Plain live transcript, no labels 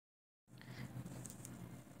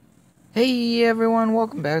Hey everyone,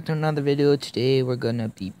 welcome back to another video. Today we're gonna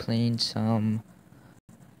be playing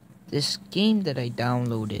this game that I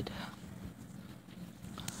downloaded.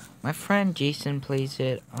 My friend Jason plays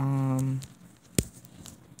it.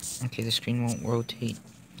 Okay, the screen won't rotate.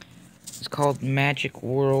 It's called Magic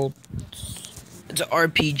World. It's an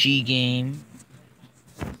RPG game.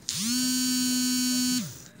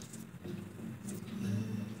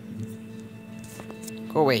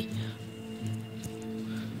 Go away.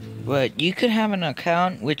 But you could have an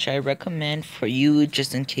account, which I recommend for you,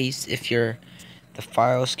 just in case if the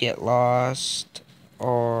files get lost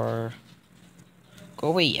or go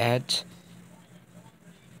away, ads.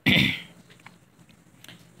 If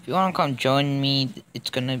you wanna come join me,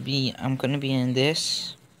 I'm gonna be in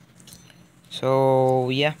this. So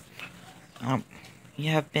yeah,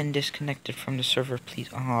 you have been disconnected from the server. Please.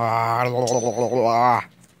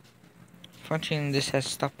 Fortunately, this has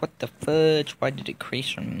stopped. What the fudge? Why did it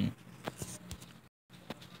crash on me?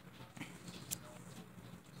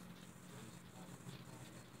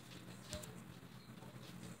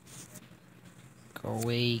 Go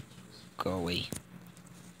away. Go away.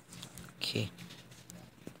 Okay.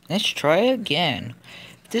 Let's try again.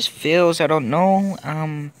 If this fails, I don't know.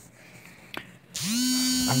 I'm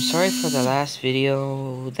sorry for the last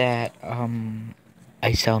video that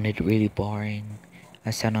I sounded really boring. I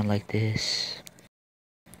sounded like this.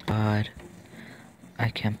 God, I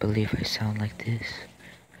can't believe I sound like this.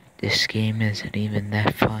 This game isn't even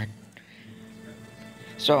that fun.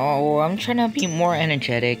 So I'm trying to be more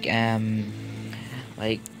energetic.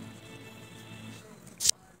 Like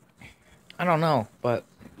I don't know, but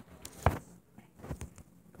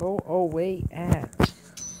go away at.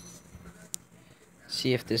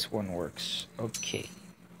 See if this one works. Okay.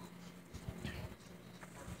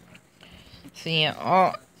 So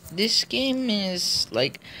yeah, this game is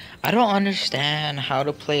like I don't understand how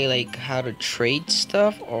to play, like how to trade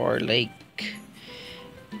stuff or like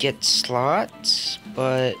get slots,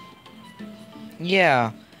 but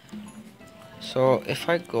yeah. So if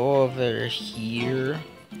I go over here,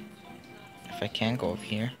 if I can go over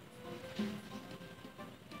here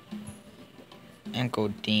and go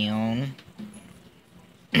down,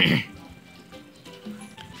 and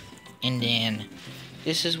then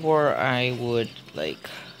this is where I would like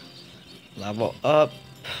level up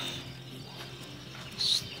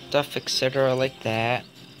stuff, etc. like that,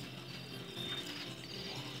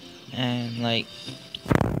 and like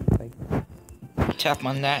tap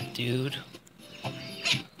on that dude.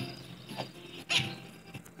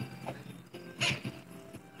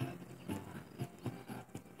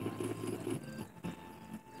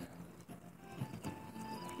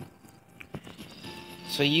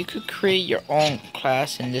 So you could create your own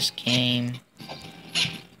class in this game.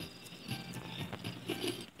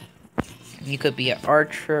 You could be an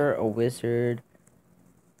archer, a wizard,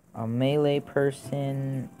 a melee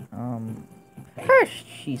person.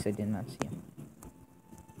 Jeez, I did not see him.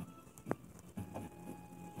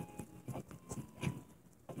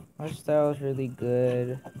 Our style is really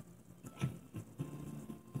good.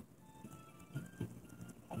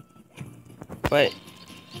 But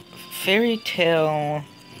Fairy Tail,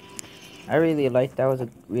 I really like. That was a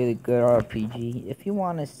really good RPG. If you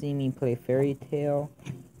want to see me play Fairy Tail,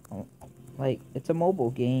 like it's a mobile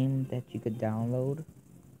game that you could download.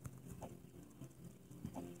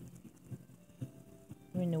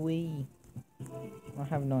 Run away. I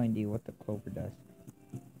have no idea what the clover does.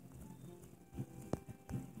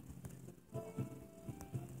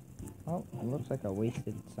 Oh, it looks like I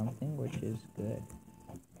wasted something, which is good.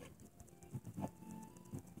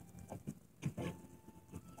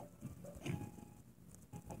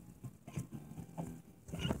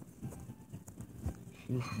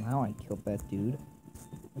 Jeez, now I killed that dude.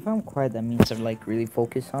 If I'm quiet, that means I'm like really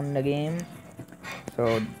focused on the game.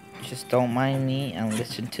 So just don't mind me and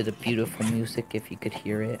listen to the beautiful music if you could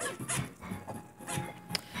hear it.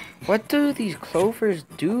 What do these clovers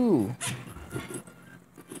do?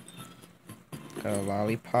 Got a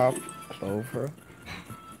lollipop clover.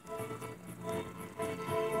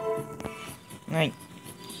 Like,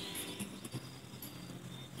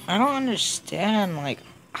 I don't understand like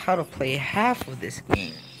how to play half of this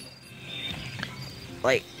game.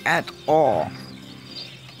 Like at all.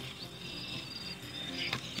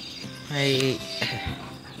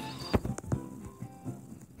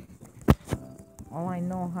 All I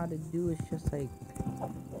know how to do is just like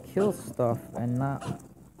kill stuff and not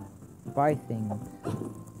buy things.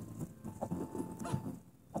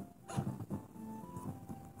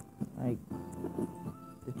 Like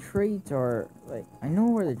the trades are like, I know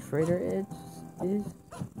where the trader is,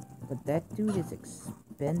 but that dude is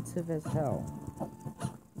expensive as hell.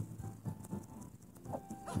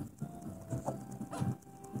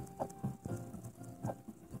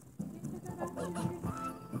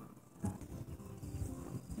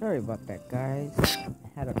 Sorry about that, guys.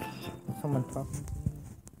 I had someone talking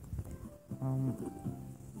to me.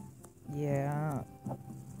 Yeah,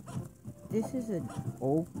 this is an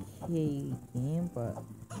okay game, but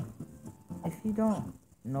if you don't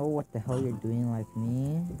know what the hell you're doing like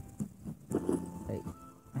me, like,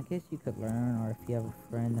 I guess you could learn, or if you have a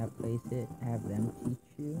friend that plays it, have them teach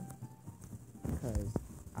you, because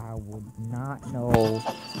I would not know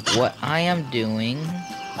what I am doing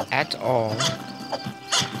at all.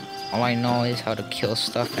 All I know is how to kill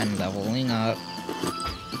stuff and leveling up.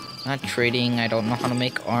 Not trading, I don't know how to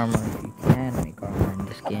make armor. You can make armor in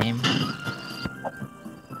this game.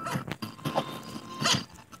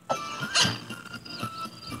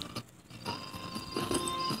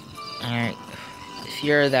 Alright, if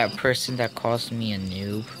you're that person that calls me a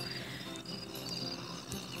noob,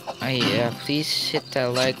 please hit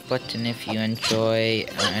that like button if you enjoy,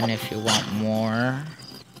 and if you want more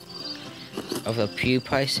of the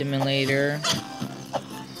PewDiePie simulator.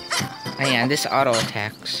 Oh yeah, and this auto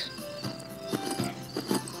attacks.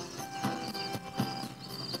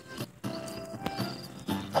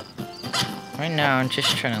 Right now, I'm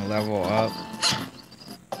just trying to level up.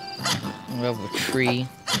 Level 3.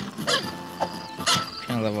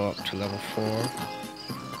 Trying to level up to level 4.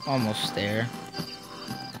 Almost there.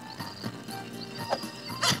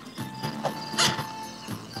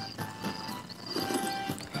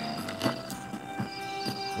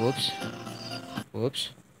 Whoops. Whoops.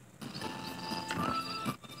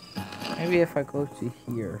 Maybe if I go to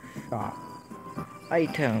here, shop.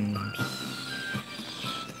 Items.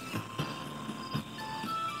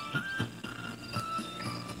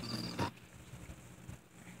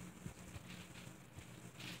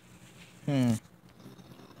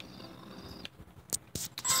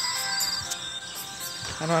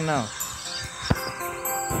 I don't know.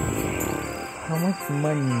 How much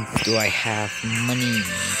money do I have? Money.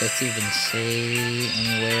 Does it even say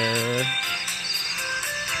anywhere?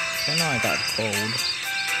 I know I got gold.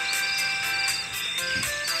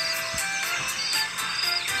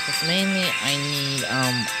 But mainly I need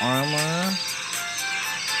armor.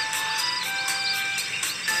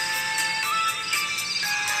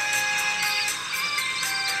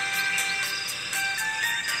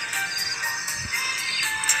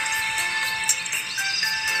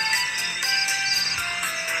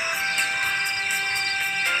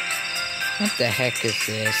 What the heck is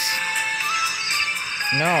this?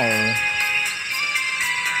 No.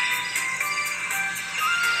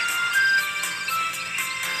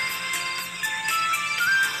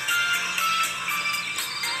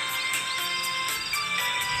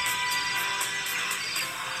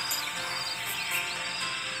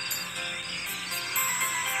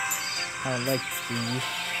 I would like these.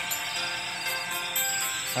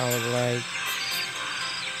 I would like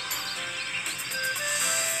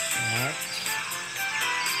that.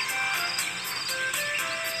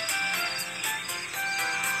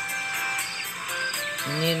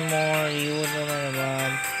 You need more, you would know that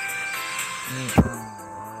about. Need more.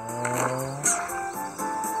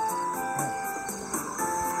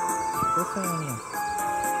 What's on the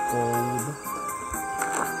gold?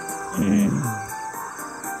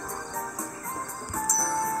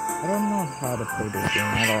 I don't know how to play this game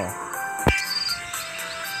at all.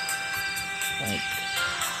 Like,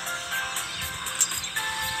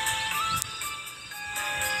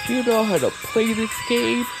 if you know how to play this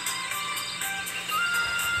game,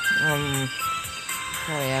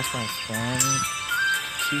 probably ask my friend to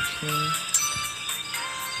teach me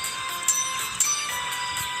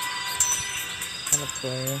how to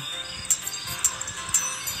play.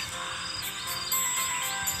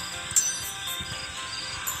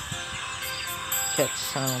 Chat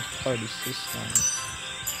sound party system.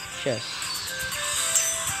 Chess.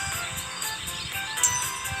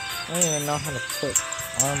 I don't even know how to put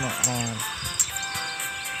armor on.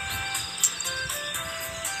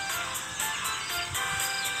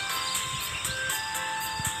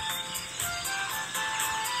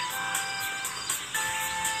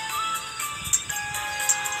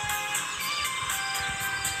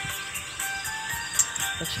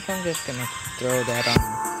 I think I'm just gonna throw that on.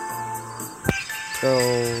 Throw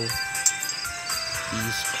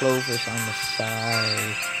these clovers on the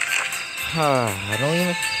side. I don't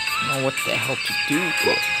even know what the hell to do.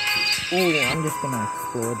 Ooh, I'm just gonna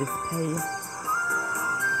explore this place.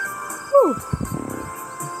 Woo.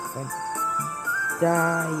 If I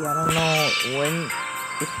die, I don't know when.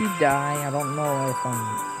 If you die, I don't know if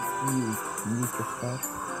you use your stuff.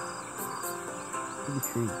 Pretty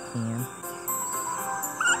sure you can.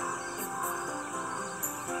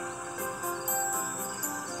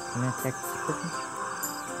 Can I attack this person?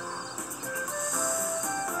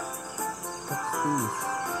 these?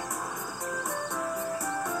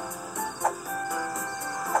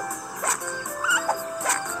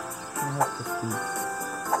 I have to see.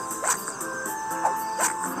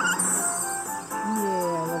 Yeah,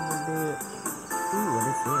 I love it. Ooh, what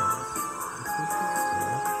is this? Is this the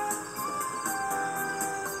store?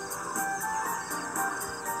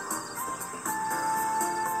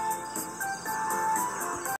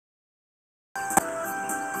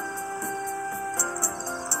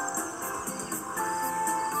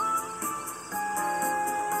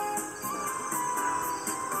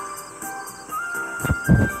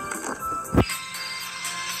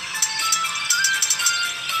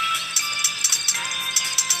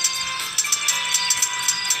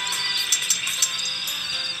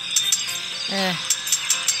 Eh.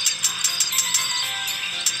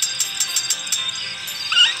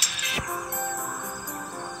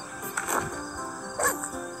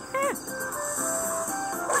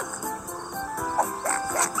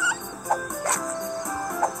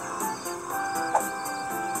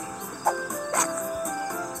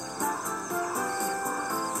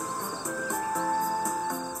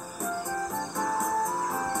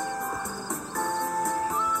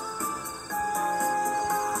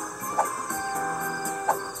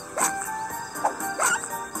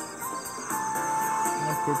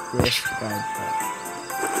 Look at this guy truck.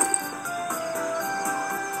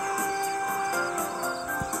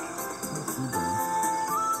 What's he doing?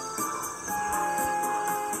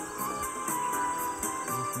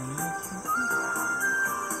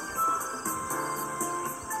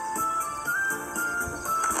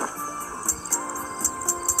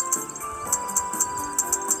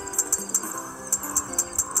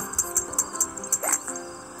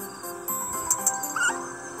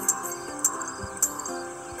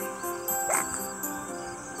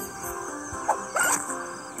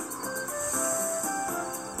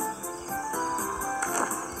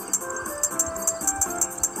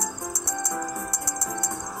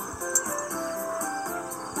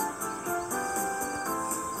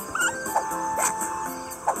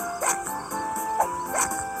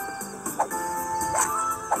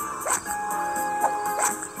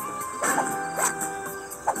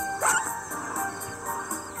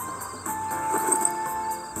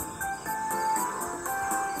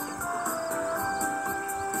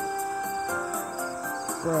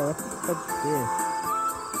 Bro, what the fuck is this?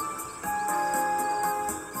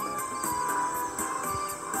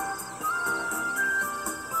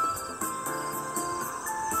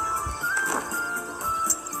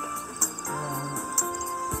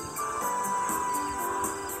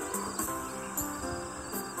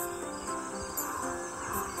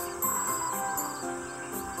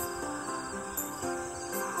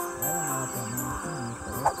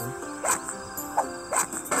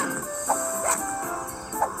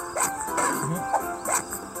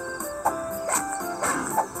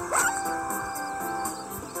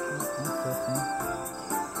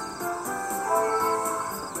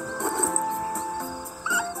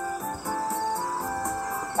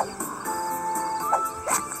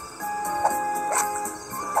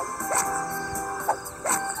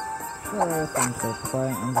 Everything's so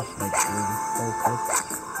quiet, I'm just like really focused.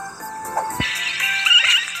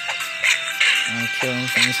 I'm killing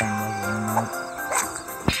things I'm leveling up.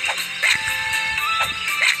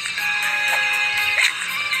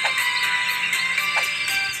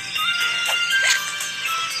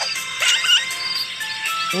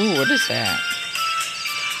 Ooh, what is that?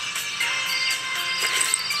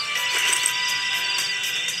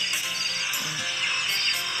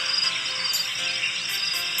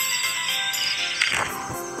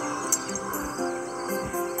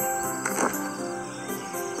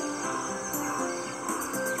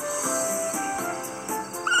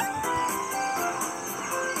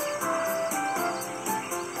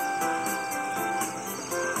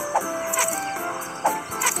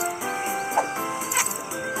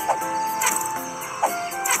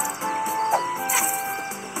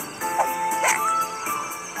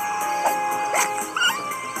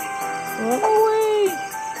 Run away!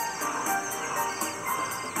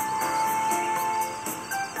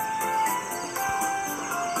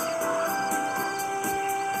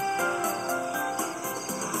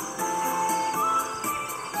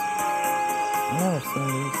 I've never seen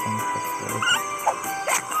these things before.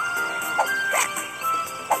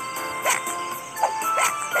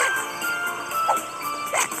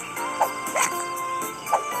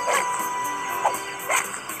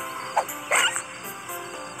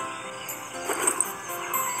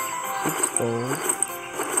 Gold.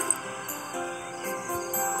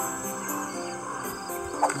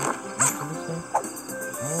 What did it say?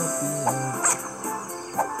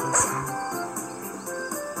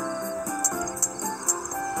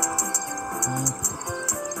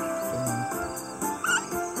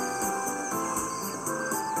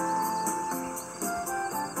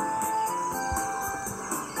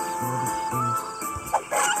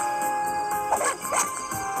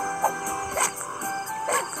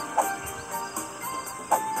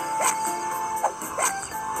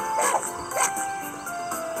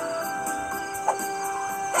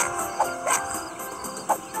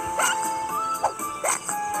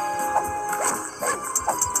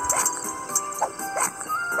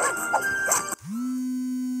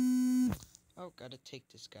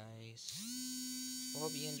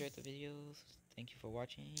 for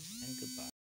watching, and goodbye.